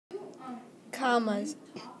Commas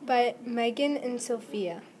by Megan and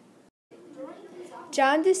Sophia.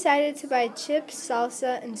 John decided to buy chips,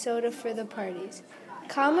 salsa, and soda for the parties.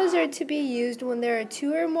 Commas are to be used when there are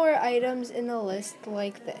two or more items in a list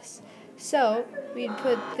like this. So, we'd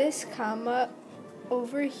put this comma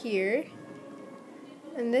over here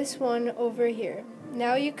and this one over here.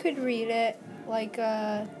 Now you could read it like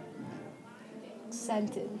a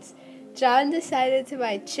sentence. John decided to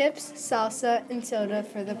buy chips, salsa, and soda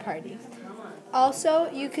for the party. Also,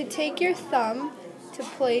 you could take your thumb to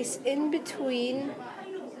place in between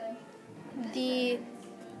the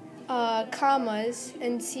commas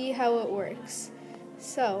and see how it works.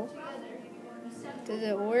 So, does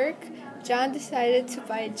it work? John decided to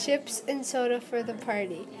buy chips and soda for the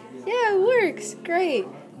party. Yeah, it works. Great.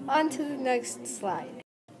 On to the next slide.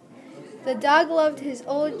 The dog loved his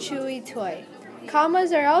old chewy toy.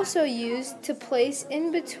 Commas are also used to place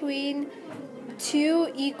in between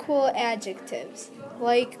two equal adjectives,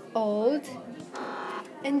 like old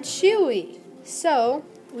and chewy. So,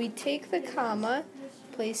 we take the comma,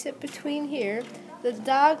 place it between here. The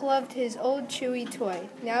dog loved his old chewy toy.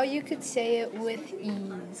 Now you could say it with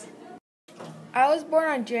ease. I was born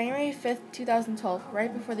on January 5th, 2012,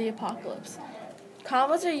 right before the apocalypse.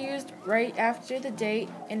 Commas are used right after the date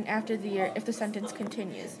and after the year if the sentence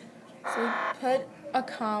continues. So put a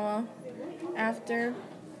comma after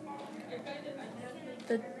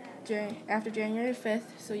January 5th,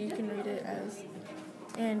 so you can read it as,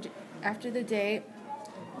 and after the date,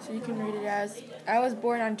 so you can read it as, I was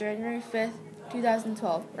born on January 5th,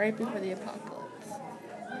 2012, right before the apocalypse.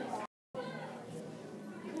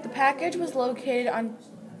 The package was located on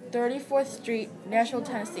 34th Street, Nashville,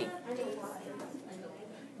 Tennessee.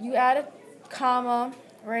 You add a comma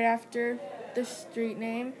right after the street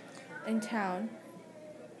name and town.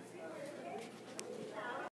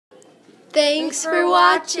 Thanks for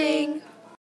watching.